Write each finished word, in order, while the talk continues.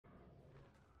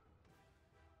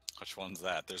Which one's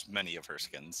that? There's many of her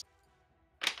skins.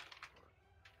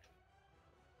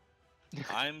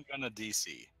 I'm gonna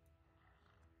DC.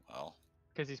 Well.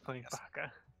 Because he's playing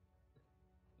Baka.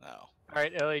 No.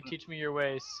 Alright, Ellie, teach me your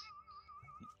ways.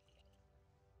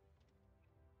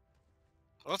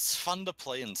 What's fun to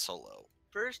play in solo?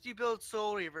 First you build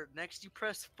Soul Reaver, next you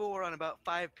press 4 on about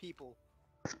 5 people.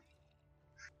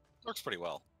 Works pretty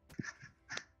well.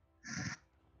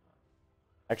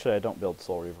 Actually, I don't build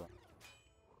Soul Reaver.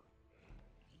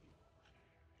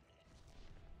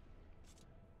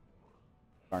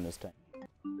 Darn his tank.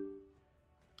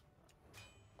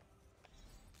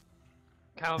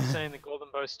 Callum's saying the Golden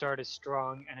Bow start is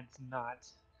strong, and it's not.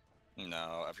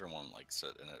 No, everyone likes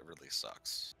it, and it really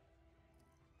sucks.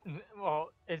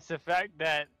 Well, it's the fact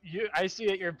that I see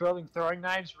that you're building throwing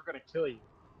knives, we're gonna kill you.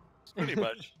 Pretty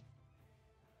much.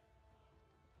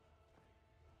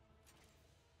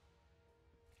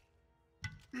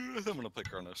 I'm gonna play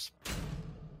Kronos.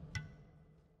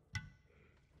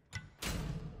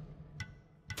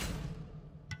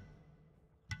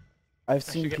 I've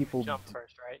seen people jump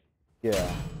first, right?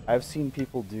 Yeah, I've seen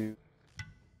people do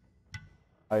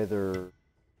either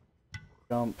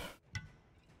jump,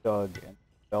 chug, and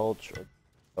belch, or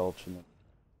belch, and then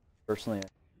personally.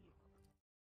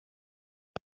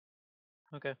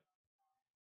 Okay.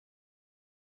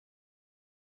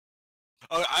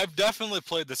 Oh, I've definitely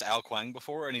played this Ao Kuang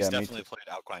before, and he's Yeah, me definitely too. played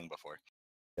Ao Kuang before.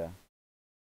 Yeah.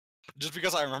 Just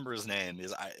because I remember his name,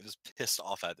 I was pissed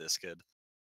off at this kid.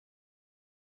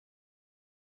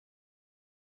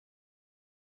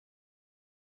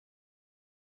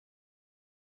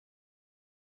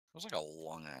 It was like a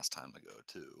long ass time ago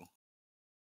too.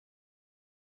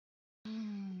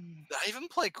 Did I even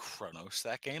play Kronos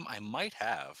that game? I might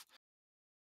have.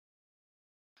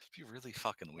 It'd be really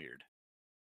fucking weird.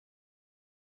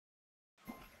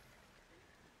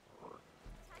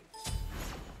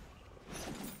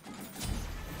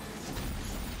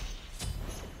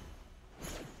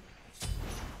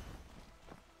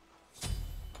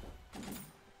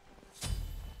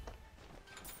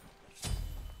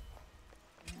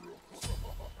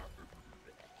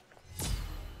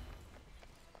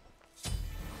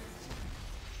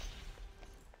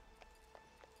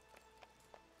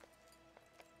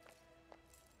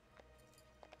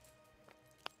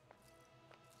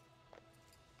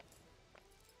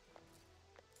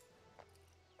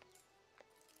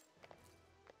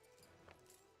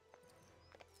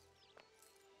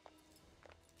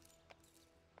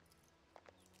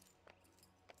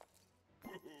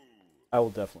 I will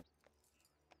definitely.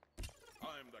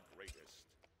 I'm the greatest.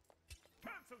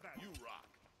 Cancel that. You rock.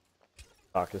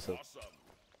 Baka says. Awesome.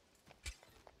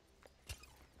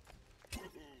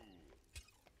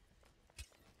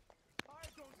 I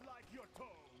don't like your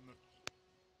tone.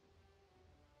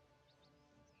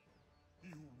 He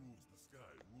who rules the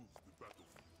sky rules the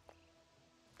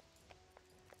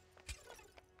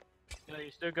battlefield. Are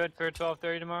you still good for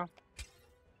 12:30 tomorrow?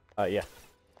 Yeah.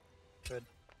 Good.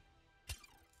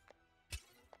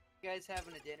 You guys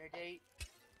having a dinner date?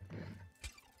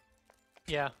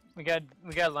 Yeah, we got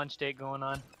a lunch date going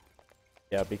on.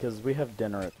 Yeah, because we have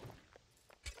dinner at.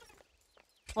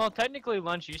 Well, technically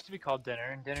lunch used to be called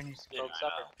dinner, and dinner used to be called I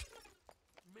supper. know.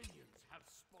 Minions have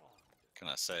spawned. Can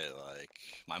I say, like,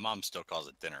 my mom still calls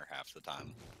it dinner half the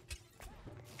time.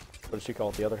 What does she call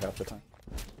it the other half the time?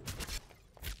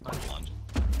 Lunch.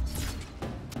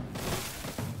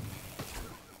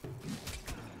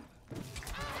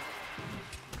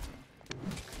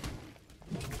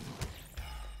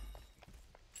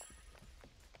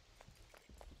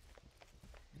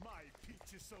 My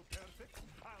peach is so perfect.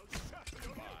 I'll shatter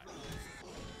your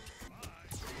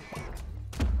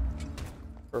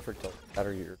Perfect.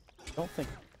 Better year. I don't think.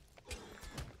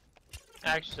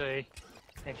 Actually,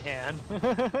 I can.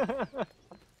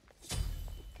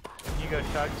 You go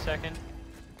chug second.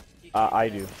 I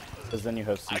do, because then you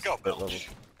have I go CC level. Belch.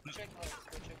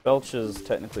 Belch is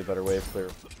technically better wave clear.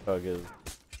 Chug is.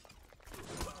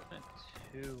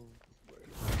 Two.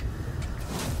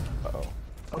 Uh-oh.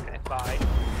 Okay, bye.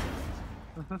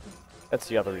 That's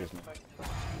the other reason.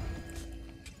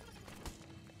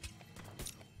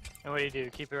 And what do you do?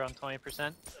 Keep her on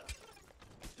 20%?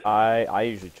 I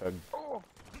usually chug. Oh,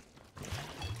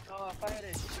 if I had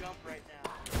a jump right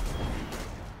now.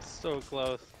 So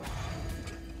close.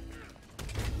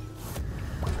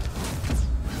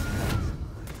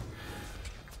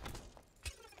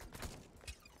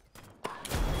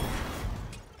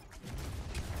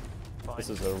 Fine. This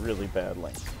is a really bad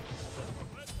lane.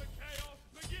 let the chaos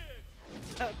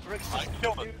begin. Brick's I just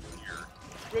killed gonna it do, here.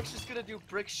 Brick's just gonna do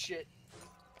brick shit.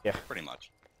 Yeah. Pretty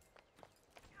much.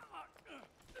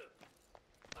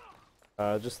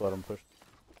 Just let him push.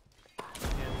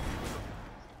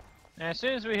 And as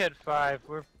soon as we hit 5,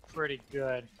 we're pretty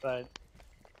good, but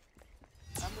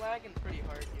I'm lagging pretty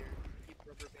hard here. Keep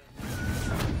rubber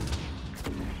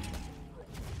banding.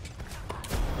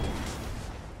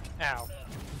 ow.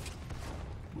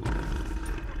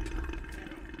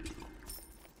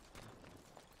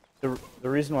 The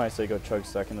reason why I say go chug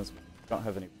second is we don't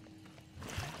have any.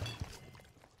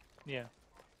 Yeah.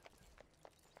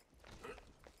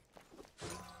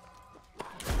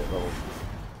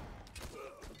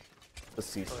 The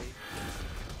C.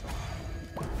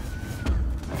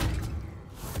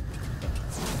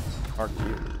 Mark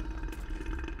you.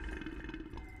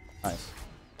 Nice.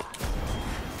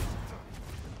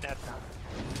 That's not.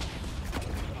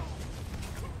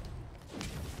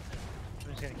 I'm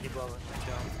just gonna keep leveling my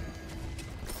jump.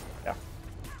 Yeah.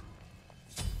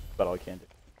 About all I can do.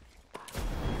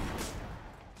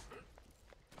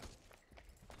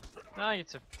 No,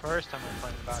 it's the first time I'm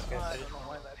playing Bacchus. I don't know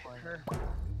why that picked her.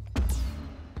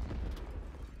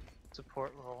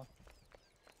 Support role.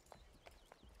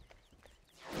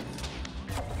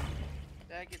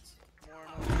 That gets more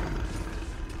and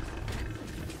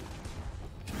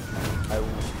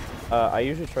more. I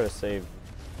usually try to save.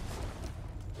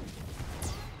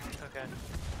 Okay.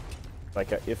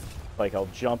 Like I'll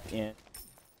jump in,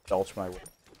 belch my way.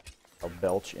 I'll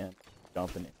belch in,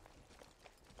 jump in.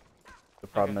 The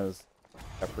problem is,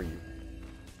 for you.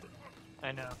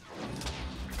 I know.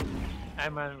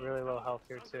 I'm on really low health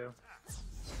here too.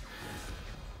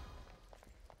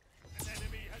 An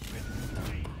enemy has been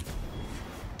slain.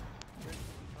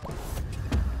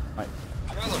 Right.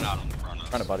 I'd rather not on the front.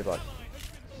 Trying to body block.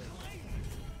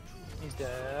 He's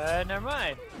dead. Never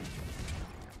mind.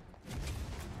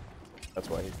 That's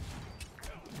why he.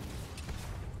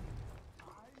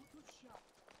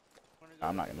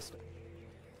 I'm not gonna stay.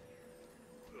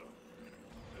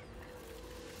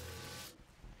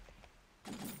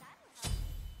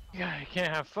 Yeah, I can't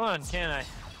have fun, can I?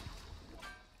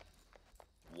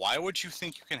 Why would you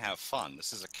think you can have fun?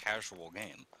 This is a casual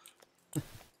game. You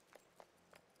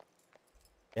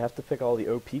have to pick all the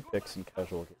OP picks in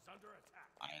casual games.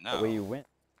 I That know. way you win.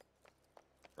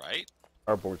 Right?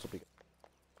 Our boards will be good.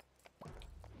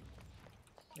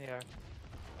 Yeah.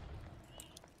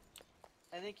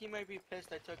 I think he might be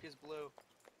pissed I took his blue.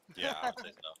 Yeah, I'll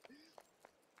say so.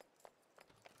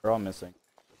 They're all missing.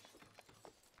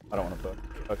 I don't want to put.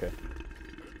 Okay.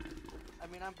 I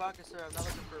mean, I'm Bacchus, I'm not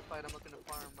looking for a fight, I'm looking to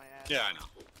farm my ass. Yeah, I know.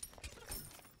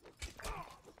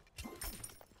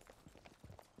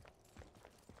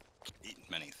 Eat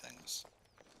many things.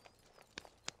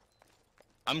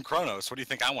 I'm Kronos. What do you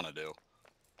think I want to do?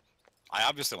 I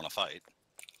obviously want to fight.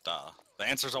 Duh. The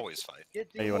answer's always fight. Get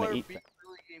Hey, you wanna Doom eat beat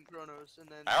early game Chronos, and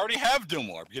then... I already have Doom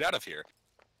Orb. Get out of here.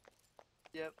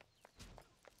 Yep.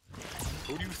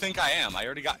 Who do you think I am? I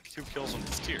already got 2 kills on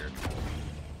this tier.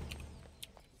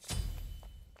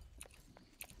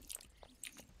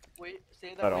 Wait,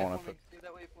 stay I that don't way wanna for me. Stay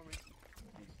that way for me.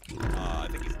 I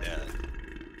think he's dead.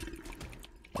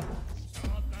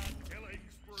 Stop that killing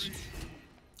spree.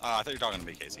 I thought you were talking to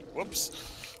me, Casey. Whoops.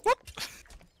 Whoop.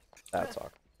 That's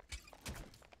awkward.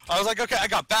 I was like, okay, I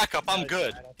got backup. I'm That was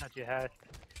good. bad. I thought you had.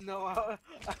 No, I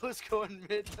was going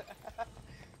mid.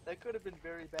 That could have been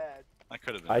very bad. I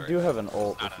could have been. I very do bad. have an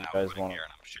ult Not if an you guys outputting want. here,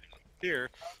 and I'm shooting here,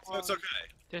 so it's okay.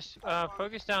 Just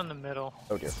focus down the middle.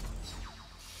 Oh dear.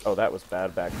 Oh, that was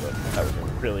bad backflip. That was a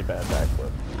really bad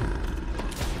backflip.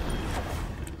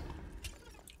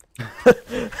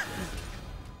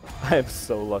 I am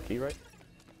so lucky, right?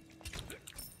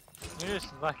 You're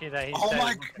just lucky that he's Oh dead.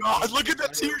 my god, look at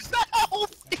that to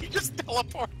yourself! He just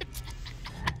teleported.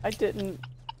 I didn't.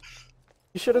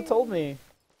 You should have told me.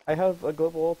 I have a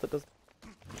global ult that does.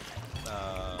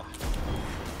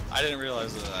 I didn't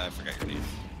realize that I forgot your name.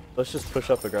 Let's just push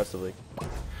up aggressively.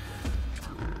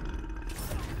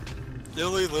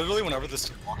 Literally, whenever this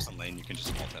dude walks in lane, you can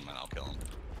just ult him and I'll kill him.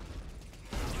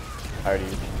 I already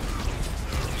used.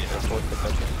 Yeah.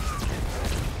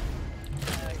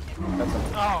 That's a,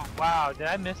 Oh wow, did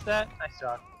I miss that? I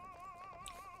suck.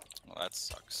 Well, that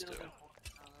sucks too.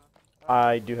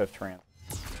 I do have trans.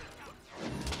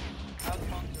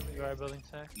 You are building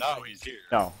tech. No, he's here.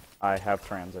 No, I have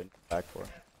trans. I need back for.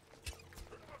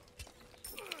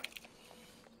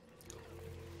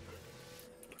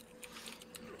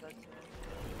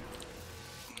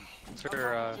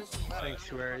 For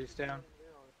sanctuaries down.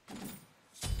 I'm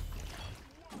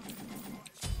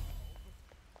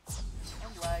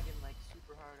lagging like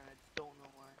super hard and I don't know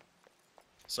why.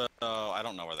 So, I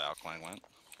don't know where the outclang went.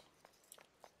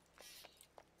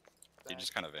 He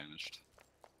just kind of vanished.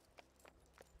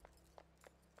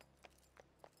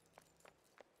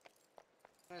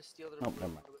 gonna steal the Nope,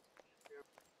 never mind.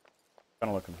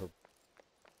 Kinda looking for.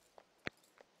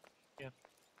 Yeah.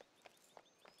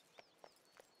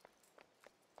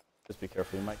 Just be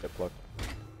careful, you might get plucked.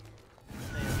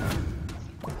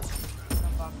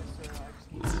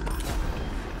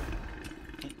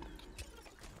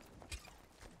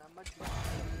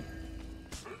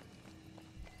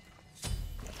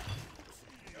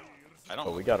 I don't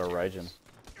Oh, know we got a what he Raijin. is.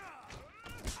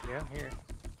 Yeah, I'm here.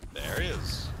 There he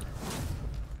is.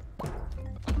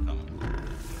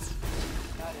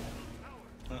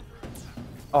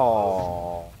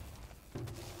 Oh,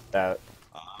 that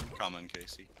I'm coming,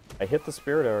 Casey. I hit the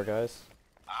spirit arrow, guys.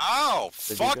 Ow! Did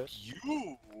you Fuck good?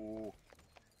 you!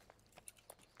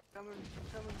 Coming,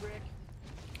 Brick.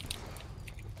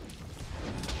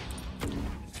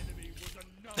 Enemy was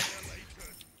annihilated.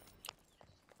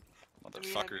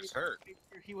 Motherfucker's hurt.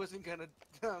 He wasn't gonna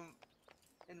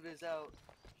invis out.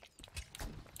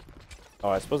 Oh,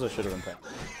 I suppose I should have been paying.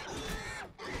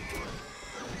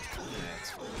 Yeah, it's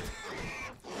fine.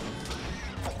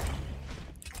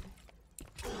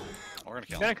 We're gonna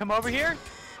kill You him. gonna come over here?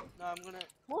 No, I'm gonna.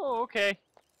 Whoa, okay.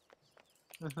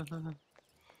 He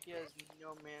has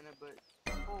no mana, but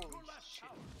holy shit!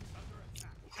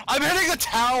 I'm hitting the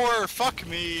tower! Fuck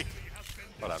me!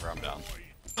 Whatever, I'm down.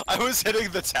 I was hitting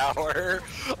the tower.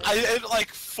 I hit like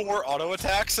 4 auto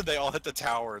attacks and they all hit the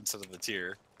tower instead of the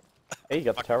tier. Hey, you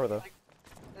got the tower though.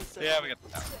 That's Yeah, we got the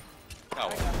tower. Oh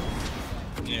well.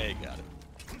 Yeah, you got it.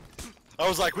 I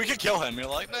was like, we could kill him. You're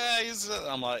like, nah, he's.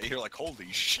 I'm like, you're like,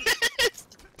 holy shit.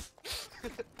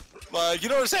 Like, you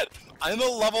know what I said? I'm a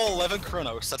level 11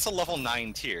 Chronos. That's a level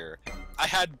 9 tier. I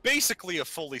had basically a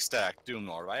fully stacked Doom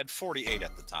Lord. I had 48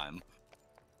 at the time.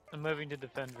 I'm moving to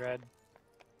defend red.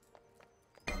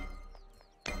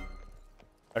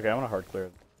 Okay, I want to hard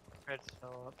clear. Red's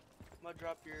still up. I'm gonna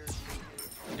drop your.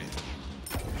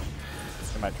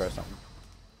 I might try something.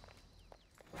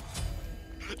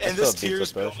 And That's this a beats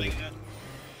tier's up there, building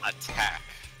attack.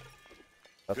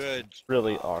 That's Good.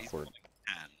 really job. He's awkward. building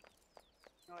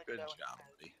 10. Good job,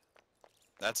 buddy.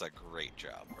 That's a great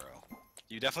job, bro.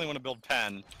 You definitely want to build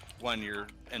pen when you're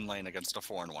in lane against a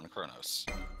 4-1 Chronos.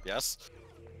 Yes?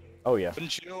 Oh yeah,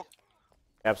 Wouldn't you?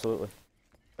 absolutely.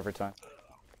 Every time.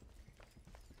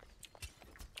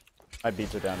 My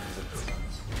beats are down.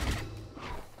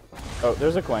 Oh,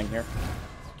 there's a Quang here.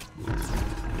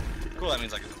 Cool, that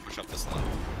means I can push up this line.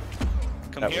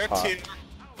 Come That was here, hot. tier.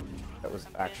 That was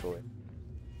actually.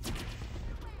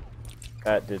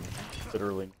 That did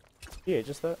literally. Yeah,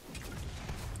 just that.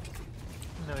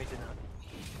 No, he did not.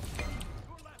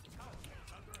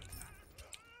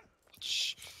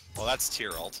 Shh. Well, that's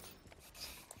tier ult.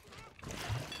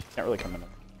 Can't really come in.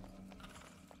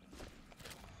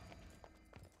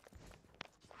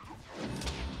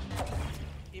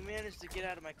 He managed to get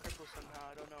out of my cripple somehow.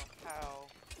 I don't know how,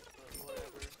 but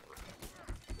whatever.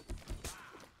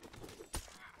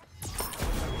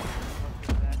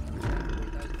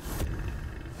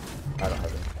 I don't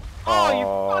have it. Oh, you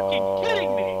fucking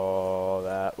kidding me! Oh,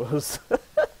 that was.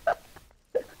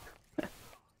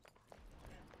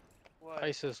 What?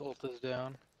 Isis ult is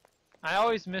down. I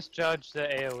always misjudge the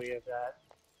AoE of that.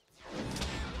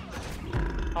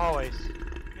 Always.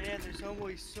 Man, there's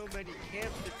always so many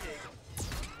camps to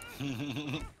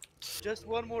take. Just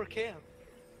one more camp.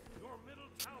 Your middle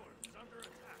tower is under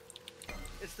attack.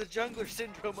 It's the jungler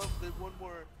syndrome of the one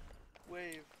more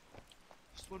wave.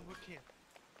 Just one more camp.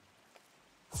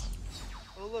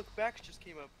 Oh look, Bax just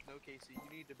came up. No, Casey, you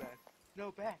need to back.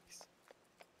 No, Bax.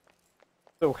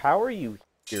 So how are you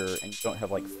here and you don't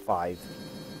have like 5?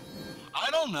 I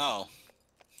don't know.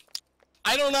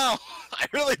 I don't know. I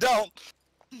really don't.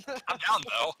 I'm down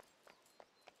though.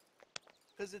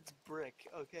 Because it's brick,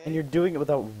 okay? And you're doing it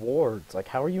without wards. Like,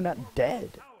 how are you not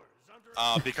dead?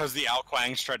 Because the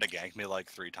Alquangs tried to gank me like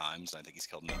 3 times, and I think he's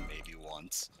killed me maybe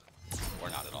once.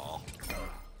 Or not at all.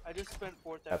 I just spent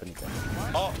 4,000. Happened again.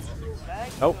 Oh,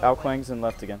 Oh, Outquang's and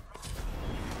left again.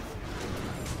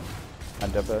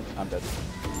 I'm dead. I'm dead.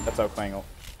 That's Outquang ult.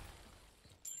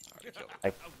 already killed him.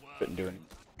 I couldn't do anything.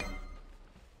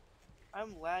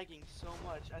 I'm lagging so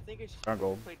much. I think I should Darn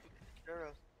gold. play Dura.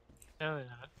 No, they're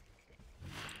not.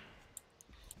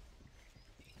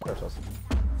 Ourselves.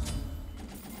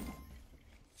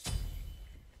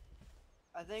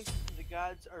 I think the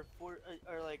gods are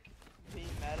are like being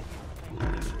mad at me for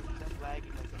playing because I'm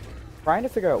lagging like a bird. Trying to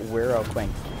figure out where Outquang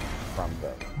came from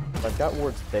though. I've got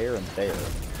wards there and there.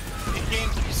 He came,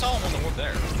 you saw him on the wood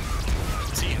there. I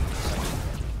didn't see him.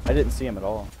 I didn't see him at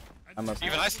all. I must.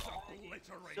 Even I saw him.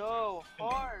 So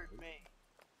hard, man.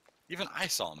 Even I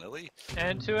saw him, Illy.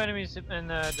 And 2 enemies in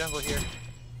the jungle here.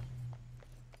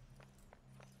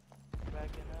 Back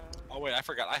in Oh wait, I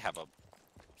forgot I have a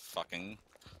fucking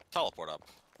teleport up.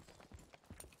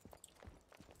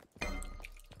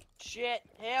 Shit,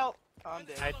 help! I'm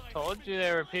dead. I told you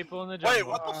there were people in the jungle. Wait,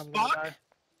 what the I'm gonna fuck? die.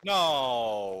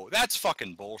 No, that's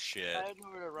fucking bullshit. I had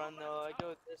nowhere to run though. I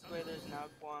go this way, there's an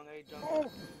Alquang. I jump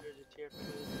there's a tier for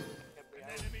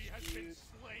this.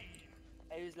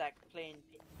 I was like playing.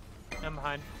 I'm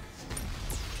behind.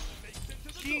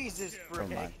 Jesus, Never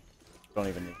bro. mind. Don't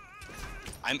even need.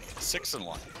 I'm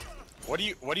 6-1. What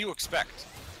do you expect?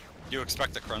 Do you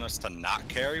expect the Cronus to not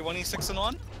carry when he's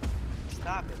 6-1?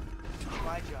 Stop it. It's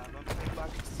my job. I'm a big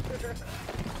bucket.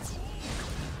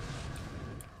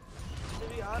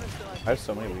 To be honest though, I have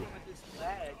so many with this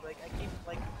lag, like I keep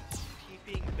like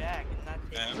keeping back and not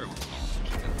Yeah, taking.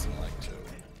 everyone's on like too.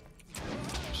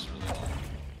 Just really annoying.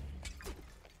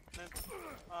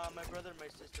 My brother, my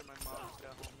sister, my mom just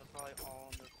got home. They're probably all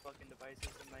on their fucking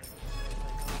devices and like,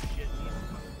 oh shit, these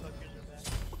motherfuckers are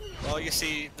back. Well, you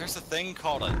see, there's a thing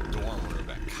called a dorm room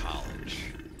at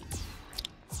college.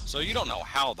 So you don't know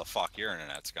how the fuck your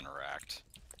internet's gonna react.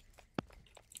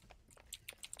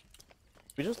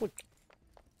 We just look.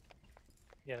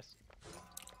 Yes.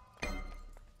 Yeah,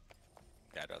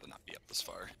 I'd rather not be up this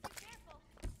far.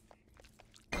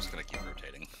 I'm just gonna keep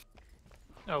rotating.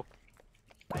 Oh.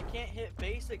 I can't hit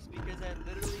basics because I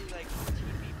literally like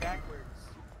TP backwards.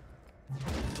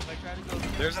 If I try to go.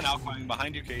 There's an Alquang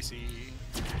behind you, Casey.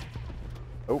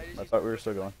 Oh, I thought we were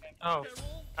still going. Oh.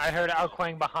 I heard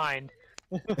Alquang behind.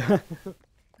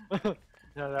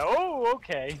 Oh,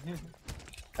 okay.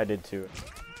 I did too.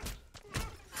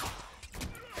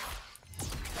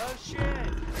 Oh shit!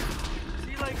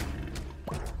 See, like,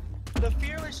 the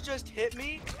fearless just hit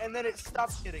me and then it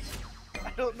stopped hitting me. I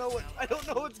don't know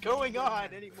what's going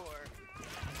on anymore.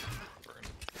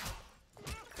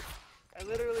 I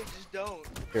literally just don't.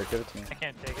 Here, give it to me. I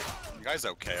can't take it. You guys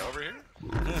okay over here?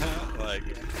 Like,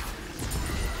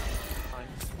 Fine.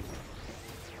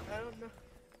 I don't know.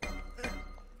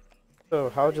 So,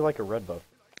 how would you like a red buff?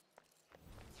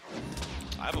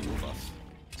 I have a blue buff,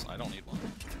 so I don't need one.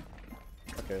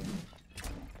 Okay.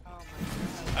 Oh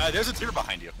my god. There's a tier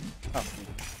behind you. Oh.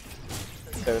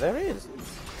 There it is.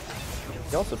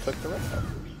 He also took the red buff.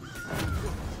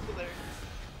 There.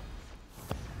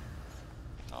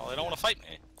 Oh, they don't want to fight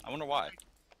me. I wonder why.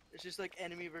 It's just like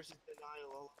enemy versus denial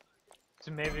all over.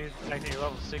 So maybe like you're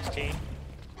level 16.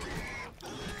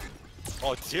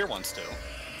 Oh, tier ones too.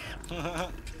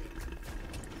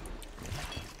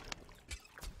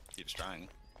 Keeps trying.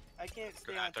 I can't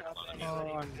stay Good, on I took top of a lot of anybody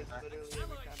damage. because literally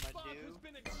every time I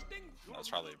do, That's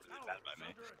probably really bad by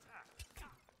me.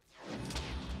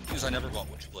 Because I never bought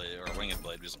Witchblade or Winged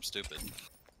Blade because I'm stupid.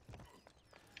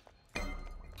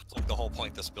 It's like the whole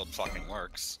point this build fucking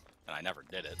works, and I never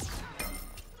did it.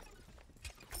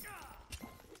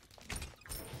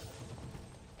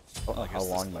 Oh, how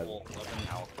long am I? Level 11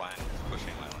 Alquang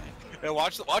pushing my lane. Yeah,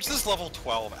 watch this level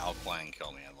 12 Alquang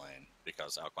kill me in lane,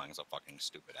 because Alquang's a fucking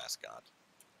stupid ass god.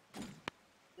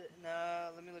 nah,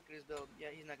 let me look at his build. Yeah,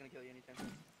 he's not gonna kill you anytime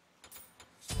soon.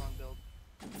 Wrong build.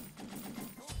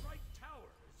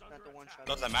 Not the one shot.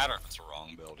 Doesn't matter if it's a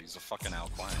wrong build, he's a fucking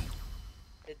Alquang.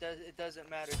 It doesn't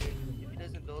matter, dude. If he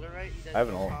doesn't build it right, he doesn't I have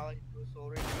an go ult. poly, go soul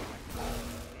rage,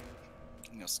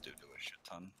 He'll still do a shit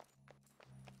ton.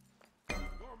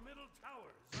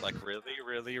 Like really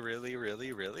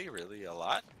a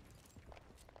lot?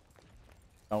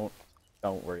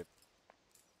 Don't worry.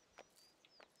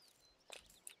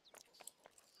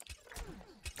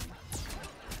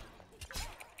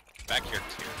 Back here,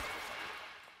 tier.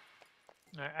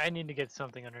 I need to get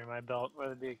something under my belt,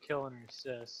 whether it be a kill and an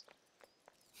assist.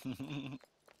 I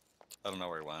don't know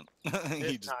where he went. He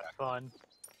It's just not fun.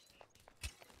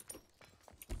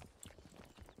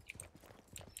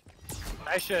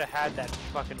 I should have had that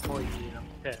fucking Hoyi and I'm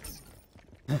pissed.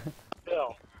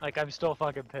 Still. Like, I'm still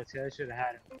fucking pissed. I should have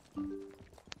had it.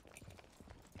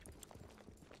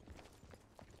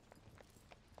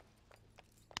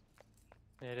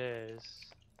 It is.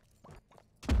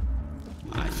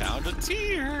 I found a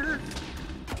tier.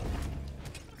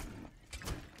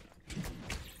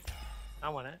 I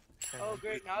want it. Oh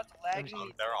great, now it's Oh,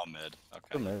 lagging. they're all mid. Okay.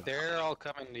 Good move. They're all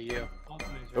coming to you.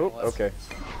 Ultimate's Oh, right left. okay.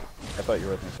 I thought you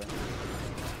were with me,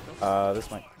 sir.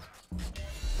 This might.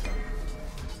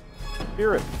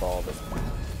 Spirit ball this one.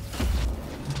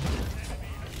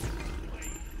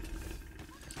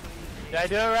 Did I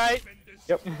do it right?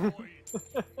 Yep.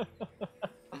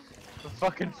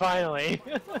 Fucking finally.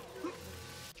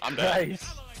 I'm dead. Nice.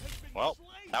 Well,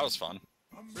 that was fun.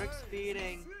 Brick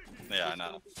speeding. Yeah, I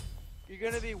know. You're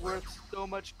gonna be worth so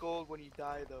much gold when you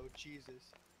die, though.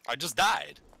 Jesus. I just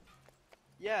died.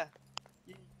 Yeah.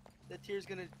 You, The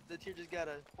tier just got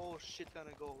a whole shit ton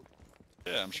of gold.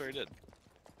 Yeah, I'm sure he did.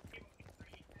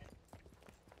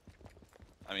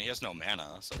 I mean, he has no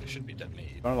mana, so he should be dead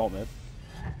meat. Run ult mid.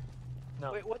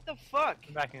 No, Wait, what the fuck?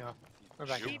 I'm backing off. We're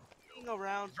backing Keep off. being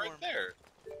around for Right him. there.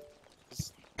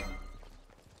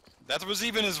 That was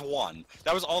even his one.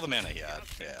 That was all the mana he had.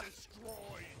 Yeah.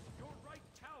 Destroyed. Your right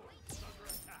tower is under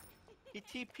attack. He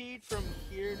TP'd from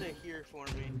here to here for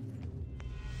me.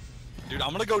 Dude,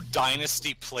 I'm gonna go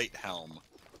Dynasty Plate Helm.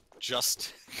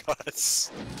 Just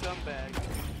cause. Scumbag.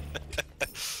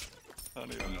 I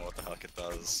don't even know what the heck it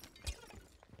does.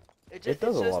 It does it's a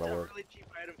just lot of work. really cheap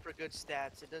item for good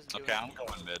stats. It doesn't do Okay, I'm anything.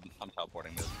 going mid. I'm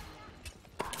teleporting mid.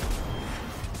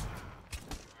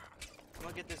 I'm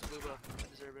gonna get this blue buff. I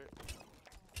deserve it.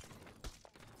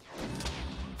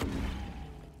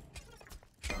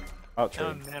 Oh, Now true.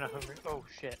 I'm mana hungry. Oh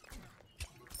shit.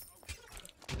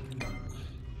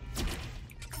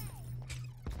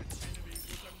 Enemy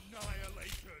was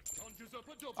annihilated. Conjures up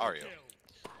a double Are you?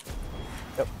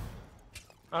 kill.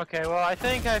 Okay, well I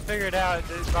think I figured out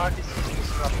that Bacchus is a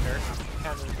disruptor.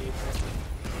 Counter defense.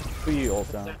 Who you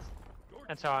ult down?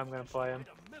 That's how I'm gonna play him.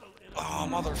 Oh,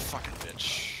 motherfucking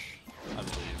bitch. I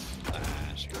believe.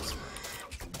 Ah, she got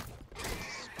sprayed.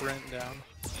 Sprint down.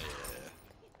 Yeah.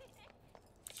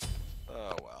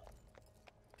 Oh, well.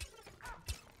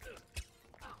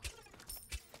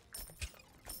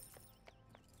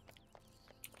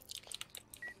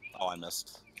 Oh, I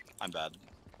missed. I'm bad.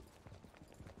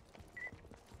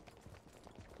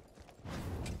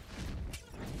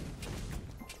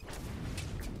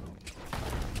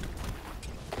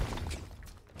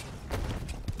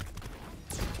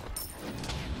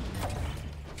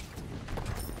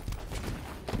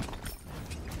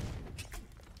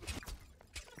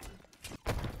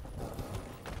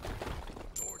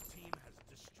 Your team has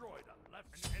destroyed a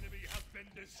left. An enemy has been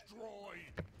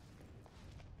destroyed.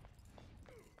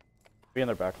 Be in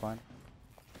their back line.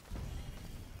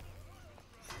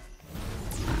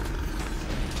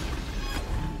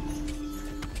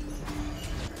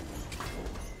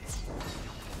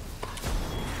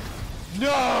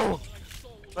 No!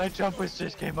 My jump was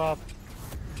just came up.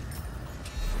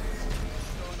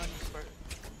 Going on you, Spartan.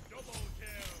 Double kill.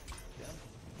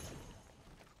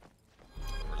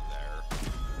 Over there.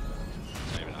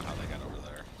 I don't even know how they got over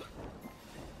there.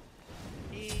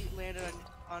 He landed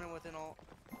on him with an ult.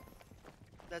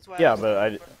 That's why. Yeah, was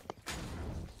but looking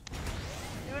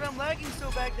Dude, I'm lagging so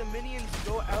bad the minions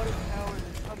go out of tower and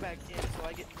then come back in, so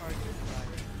I get targeted by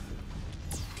it.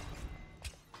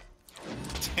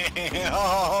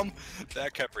 Damn!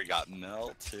 That Capri got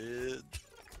melted.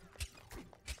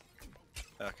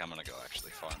 Okay, I'm gonna go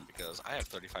actually farm because I have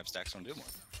 35 stacks on Doom.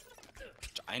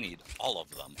 Which I need all of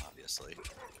them, obviously.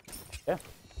 Yeah.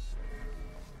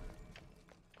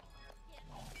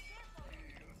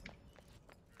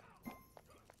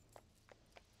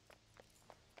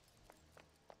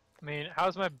 I mean,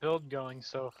 how's my build going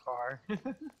so far?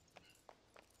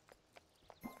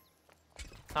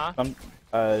 Huh?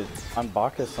 On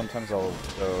Bacchus, sometimes I'll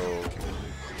go.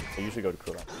 I usually go to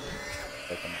Kura.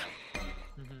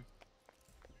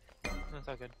 That's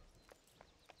all good.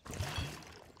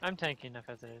 I'm tanky enough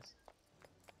as it is.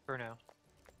 For now.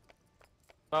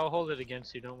 I'll hold it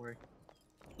against you, don't worry.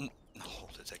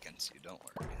 Hold it against you, don't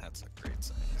worry. That's a great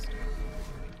saying.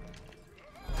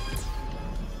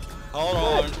 Hold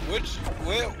on.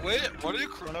 What do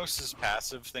Kronos'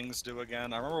 passive things do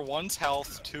again? I remember one's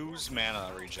health, two's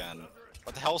mana regen.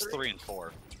 What the hell's 3 and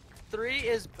 4? 3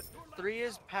 is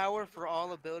power for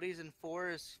all abilities, and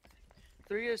 3 is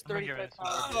I'm gonna give 35 it a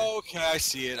power. Oh, okay, I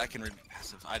see it. I can read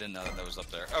passive. I didn't know that was up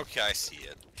there. Okay, I see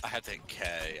it. I had to hit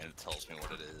K, and it tells me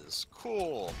what it is.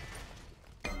 Cool.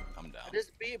 I'm down. I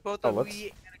just beat both Oh, a let's-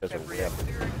 Wii there's a and a Capri rip. at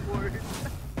clearing board.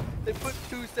 They put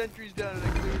 2 sentries down and I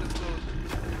cleared them both.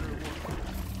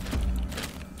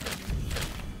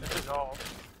 This is all.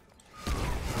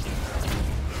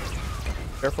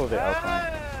 Careful of the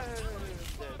outline. Ah!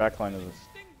 Backline is.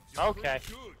 Okay.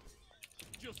 Good.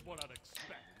 Just what I'd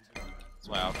expect. That's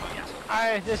my outline.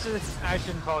 I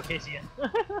shouldn't call Casey in.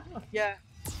 Yeah,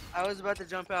 I was about to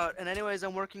jump out. And anyways,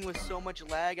 I'm working with so much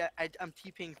lag, I'm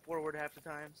TPing forward half the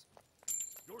times.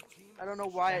 Your team I don't know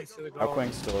why it's,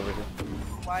 Outquake's still over here.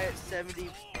 why it's 70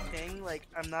 ping, like,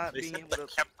 I'm not They being said able the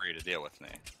to... Capri to deal with me.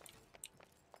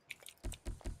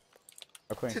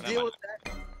 Outquake. To deal with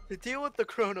that, to deal with the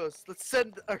Kronos, let's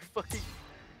send our fucking...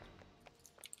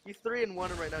 He's 3 and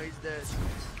 1 right now, he's dead.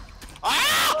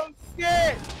 Ah! Oh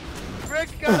shit! Rick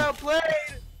got outplayed!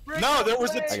 Rick No, there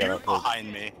was a outplayed! I got tier it.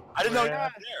 behind me. I didn't know you Yeah.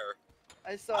 were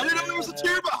there. I saw I didn't know it. there was a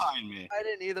tier behind me. I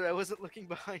didn't either, I wasn't looking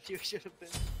behind you, should have been.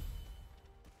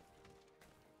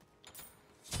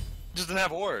 just didn't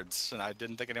have wards, and I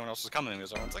didn't think anyone else was coming.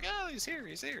 So everyone's like, "Oh, he's here,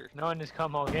 he's here." No one has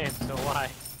come all game, so why?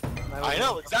 I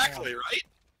know exactly, right?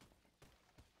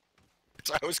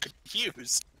 So I was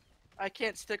confused. I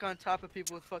can't stick on top of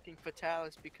people with fucking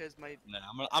Fatalis because my Nah,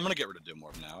 I'm gonna get rid of Doom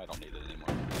Orb now. I don't need it anymore.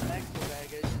 axle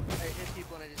bag, I hit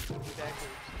people and I just move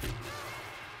backwards.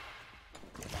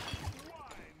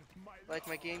 Like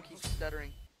my game keeps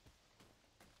stuttering.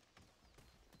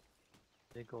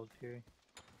 Big gold fury.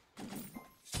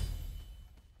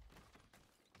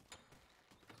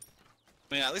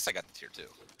 I mean, at least I got the tier 2.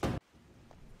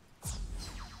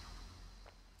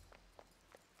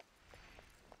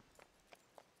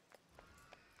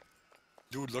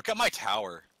 Dude, look at my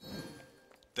tower.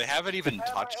 They haven't even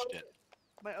touched it.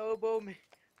 My oboe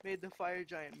made the fire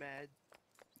giant mad.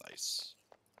 Nice.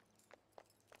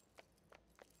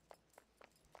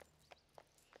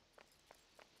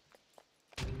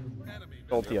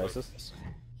 Ulti Isis.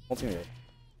 Ultimate.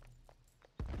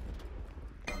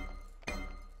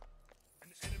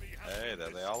 Hey, there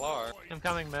they all are. I'm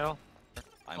coming, middle.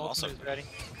 I'm also. Ultimate is ready.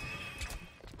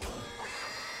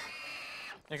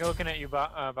 They're looking at you,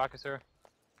 Bakasura.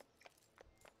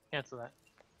 Cancel that.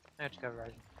 I have to cover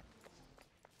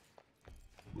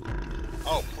Ryzen.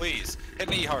 Oh, please, hit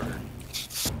me harder.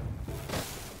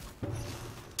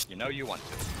 You know you want to.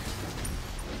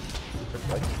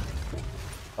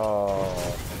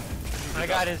 Oh. I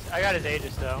got his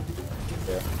Aegis though.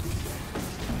 Yeah.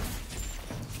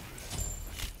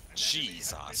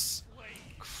 Jesus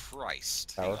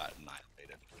Christ. He Tower? got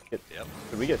annihilated. Yep.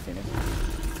 Did we get Phoenix?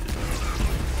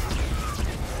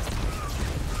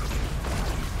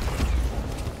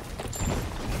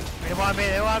 They want me,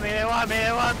 they want me, they want me,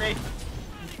 they want me!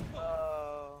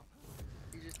 Oh.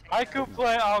 You just I could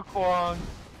play Alquang.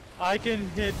 I can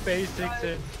hit basics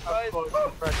and guys, up close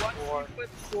and press watch 4. me put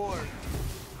 4.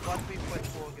 Watch me put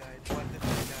 4, guys. Watch this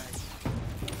guys.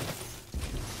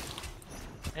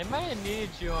 They might have needed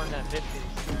you on that mid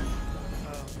piece.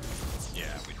 Oh.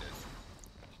 Yeah, we did.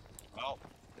 Well,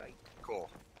 cool.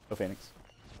 No Phoenix.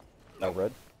 No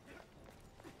red.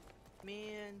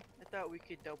 Man, I thought we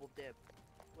could double dip.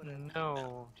 Whatever.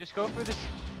 No, just go for this.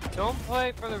 Don't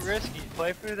play for the risky.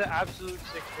 Play for the absolute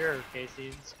secure, Casey.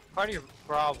 It's part of your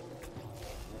problem.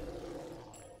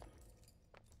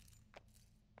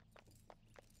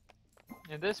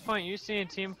 At this point, you see a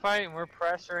team fight and we're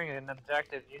pressuring an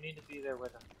objective. You need to be there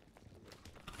with them.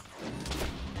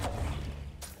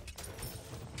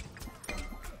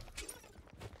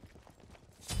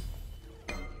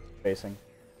 Facing.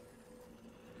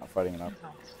 Not fighting enough.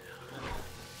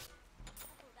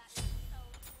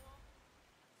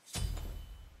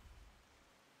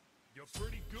 You're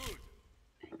pretty good.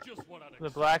 Just what I'd The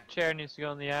black chair needs to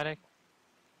go in the attic.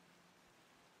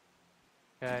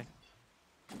 Okay.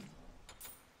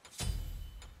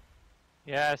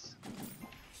 Yes.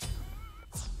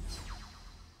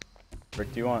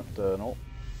 Rick, do you want an ult?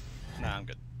 Nah, I'm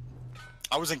good.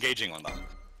 I was engaging on them.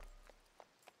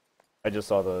 I just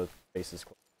saw the faces.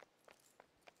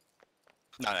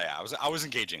 No, yeah, I was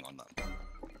engaging on them.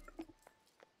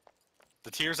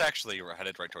 The tiers actually were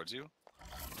headed right towards you.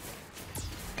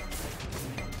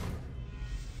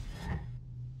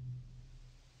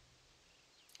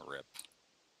 Rip.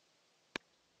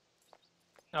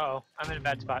 Uh-oh, I'm in a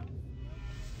bad spot.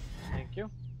 Thank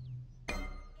you.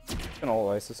 An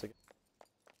ult Isis again.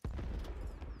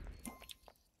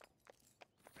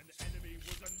 An enemy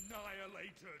was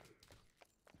annihilated.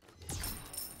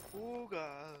 Oh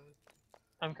god.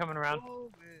 I'm coming around. Oh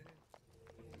man.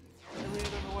 I really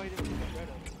don't know why you didn't get rid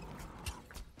of.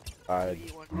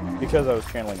 Eat one. Because I was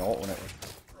channeling ult when it was.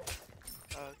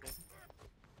 Oh, okay.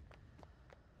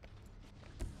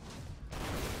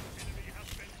 Enemy has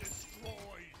been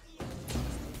destroyed.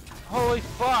 Holy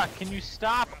fuck, can you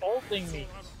stop ulting me?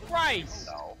 Christ!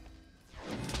 No.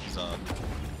 He's up.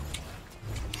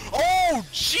 Oh,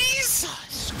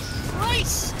 Jesus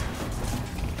Christ!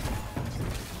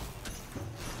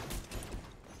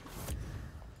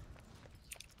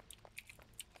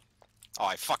 Oh,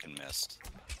 I fucking missed.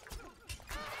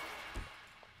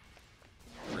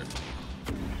 Rip.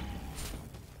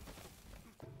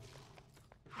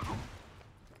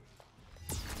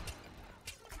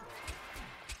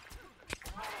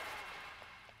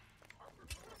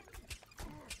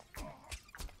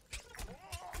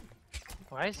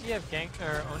 Why does he have gank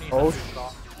or Oni Oh, Hunter's Ball?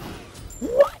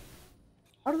 What?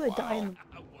 How did I die in...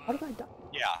 How did I die?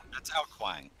 Yeah, that's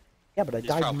Outquang. Yeah, but I He's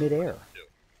died probably- midair.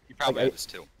 He probably Like, had this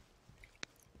too.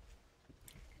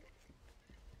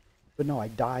 But no, I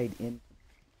died in...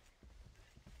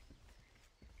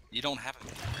 You don't have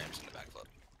any ramps in the backflip.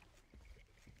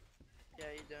 Yeah,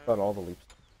 you don't. Got all the leaps.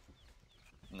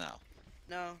 No.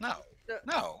 No. No. The-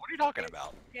 No. What are you talking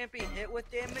about? Can't be hit with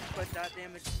damage, but that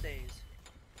damage stays.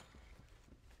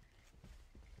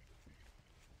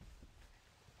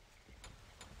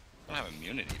 I don't have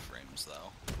immunity frames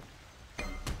though.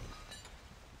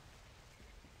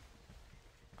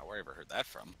 Where have I ever heard that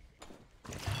from?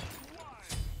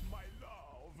 My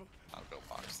love. I'll go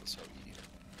box this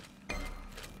hoagie.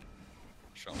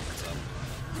 Show him what's up.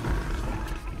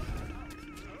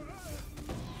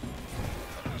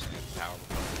 I'm just gonna power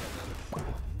before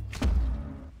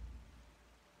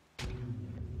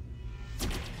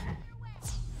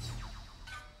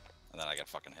and then I get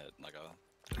fucking hit like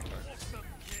a retard. Awesome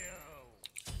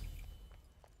kill.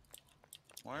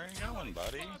 Where are you going,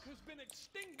 buddy? Spark has been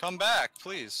extinguished. Come back,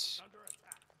 please. Under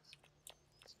attack.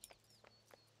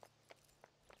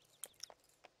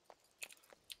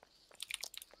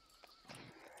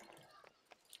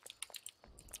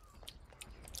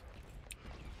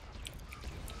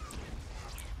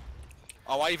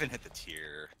 Oh, I even hit the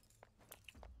tier.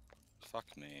 Fuck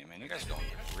me, man. You guys are going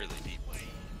really deep.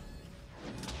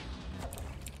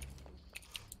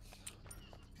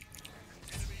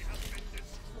 Enemy has been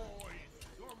destroyed.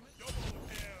 Your double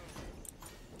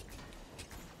kill.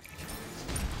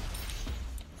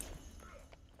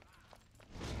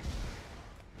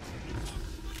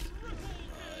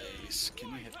 Nice. Can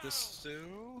you hit this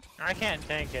too? I can't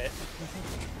tank it.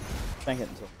 Tank it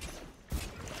until.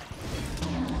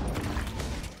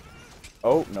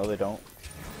 Oh, no, they don't.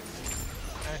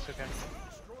 Nice, okay.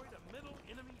 Destroyed a middle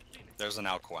enemy phoenix. There's an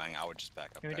Alquang. I would just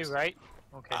back up. Can we guys. do right?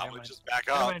 Okay, I never would mind. just back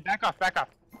Never up. mind, back off, back off.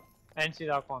 I didn't see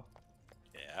that one.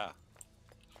 Yeah.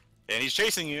 And he's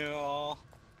chasing you all.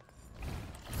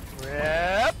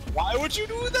 Rip! Why would you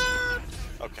do that?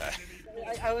 Okay.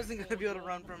 I wasn't gonna be able to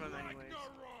run from him anyways.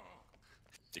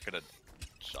 You could have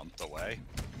jumped away.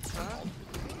 Huh?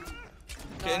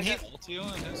 No, Can I he got- ult you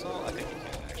in his ult? I think he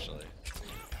can actually.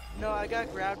 No, I got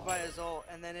grabbed by his ult,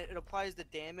 and then it applies the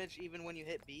damage even when you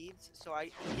hit beads. So I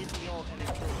hit the ult and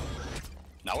it killed.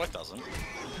 No, it doesn't.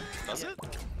 Does it?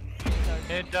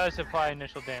 It does apply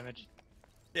initial damage.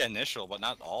 Yeah, initial, but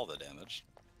not all the damage.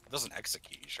 It doesn't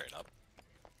execute you straight up.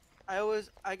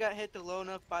 I got hit to low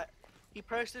enough by, he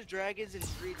pressed his dragons and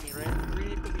freed me, right? Freed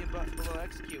me, put me below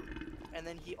execute. And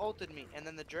then he ulted me, and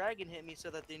then the dragon hit me so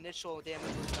that the initial damage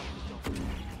was enough to kill me.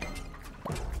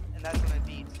 And that's when I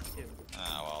beat too.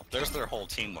 Ah, well, there's their whole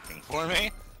team looking for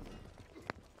me.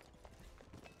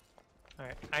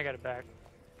 Alright, I got it back.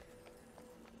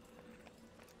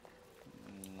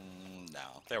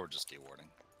 No, they were just dewarding.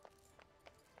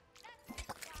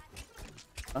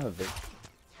 Oh, they.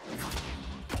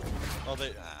 Oh,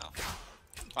 they. Oh.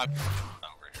 I'm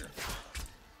over here.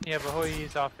 Yeah, but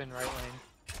Hoi's off in right lane.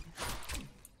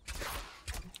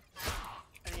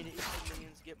 I need to eat some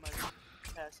minions to get my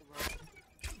passive up.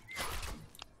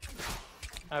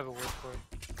 I have a word for it.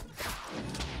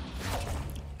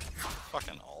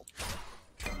 Fucking ult.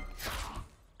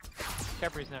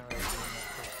 Capri's not really doing that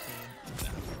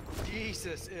for team.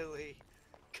 Jesus, Illy.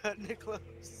 Cutting it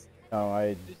close. No,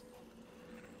 I.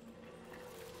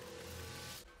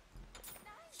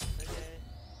 Okay.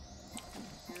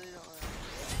 Really don't want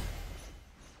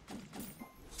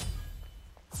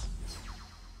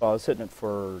Well, I was hitting it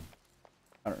for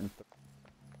 130,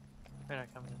 They're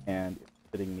not coming in. and it's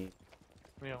hitting me.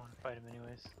 We don't want to fight him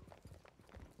anyways.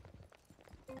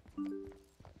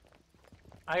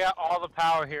 I got all the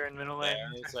power here in middle lane.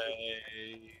 There's a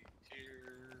tier.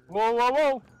 Whoa, whoa,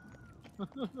 whoa!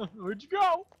 Where'd you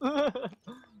go?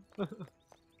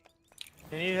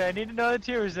 I need to know the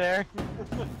tier was there.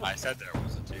 I said there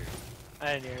was a tier.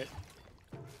 I didn't hear it.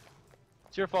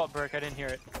 It's your fault, Burke. I didn't hear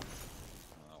it.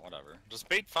 Whatever. Just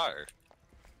bait fire.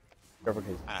 Careful,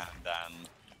 case And then.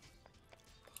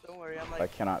 Don't worry, I'm I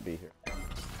like cannot be here. the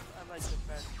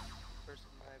best person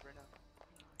alive right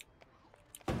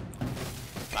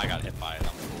now. I got hit by it. I'm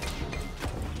cool.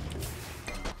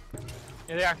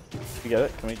 Here they are. You get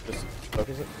it? Can we just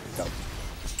focus it? Go.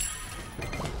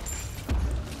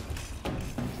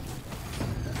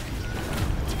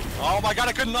 Oh my god,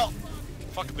 I couldn't ult!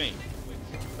 Fuck me.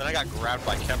 Then I got grabbed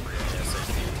by Kemri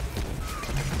ASAP.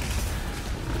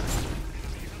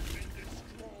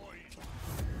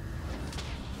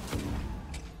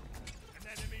 An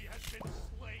enemy has been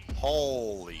slain.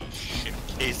 Holy shit,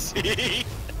 Casey.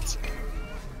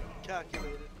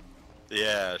 Calculated.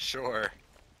 Yeah, sure.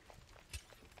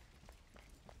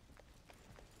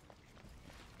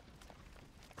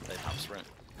 They hop sprint.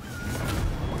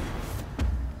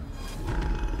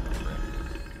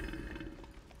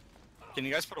 Can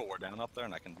you guys put a ward down up there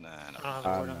and I can. Nah, no. I don't have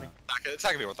a word on no. me. It's not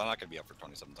gonna be worth it. I'm not gonna be up for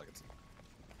 27 seconds.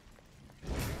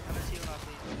 I'm gonna see you not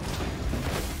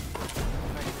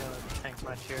Thanks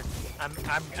much here. I'm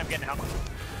getting help.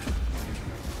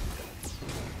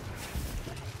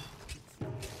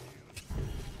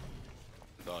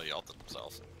 Oh, he ulted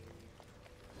himself.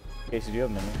 Casey, do you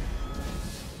have minion?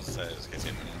 Says Casey,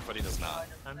 but he does not.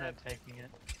 I'm not taking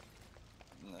it.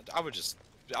 I would just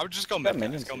go Got mid.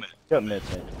 minions. Guys. Go mid. Got mid.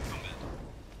 Go mid.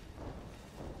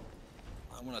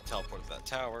 I'm gonna teleport to that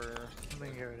tower. I'm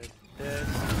gonna get rid of this.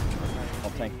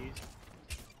 I'll tank. These.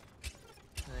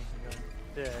 And I can go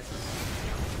with this.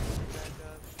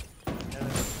 And then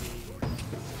these.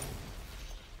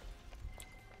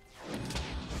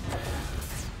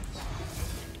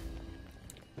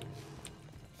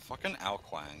 Fucking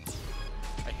Alquang.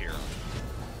 I hear him.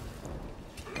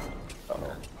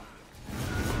 Uh-oh.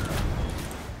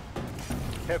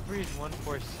 Capri's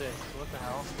 146. What the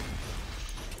hell?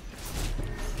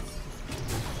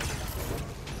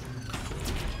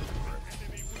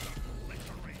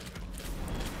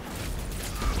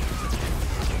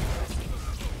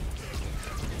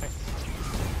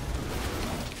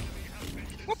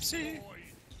 Whoopsie.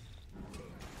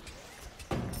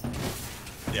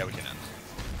 Yeah, we can end.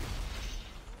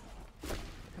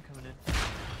 I'm coming in.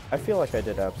 I feel like I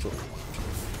did absolutely.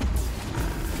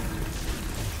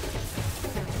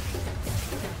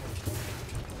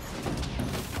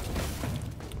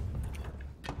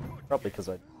 Probably because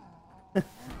I.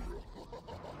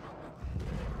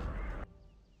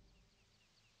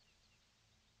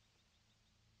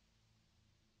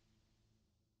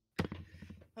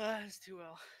 It's too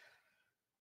well.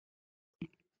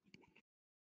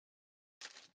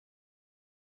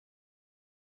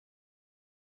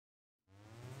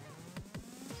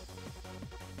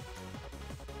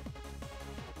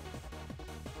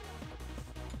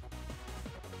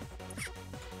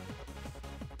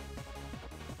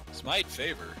 Smite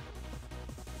favor.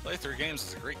 Play 3 games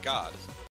is a great god.